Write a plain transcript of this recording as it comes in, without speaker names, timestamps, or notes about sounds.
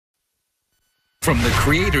From the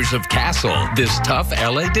creators of Castle, this tough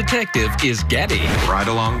LA detective is getting ride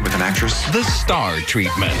along with an actress. The star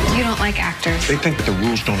treatment. You don't like actors. They think that the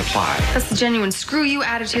rules don't apply. That's the genuine screw you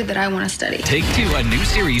attitude that I want to study. Take Two, a new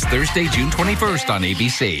series Thursday, June 21st on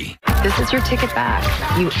ABC. This is your ticket back.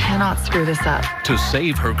 You cannot screw this up. To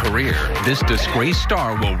save her career, this disgraced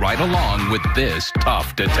star will ride along with this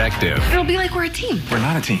tough detective. It'll be like we're a team. We're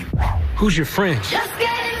not a team. Who's your friend?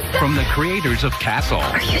 From the creators of Castle.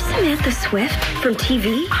 Are you Samantha Swift from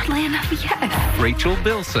TV? Oddly enough, yes. Rachel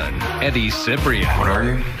Bilson, Eddie Cibrian. What are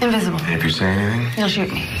you? Invisible. If you say anything, You'll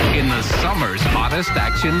shoot me. In the summer's hottest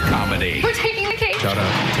action comedy. We're taking the cake. Shut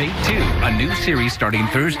up. Take Two, a new series starting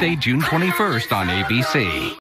Thursday, June 21st on ABC.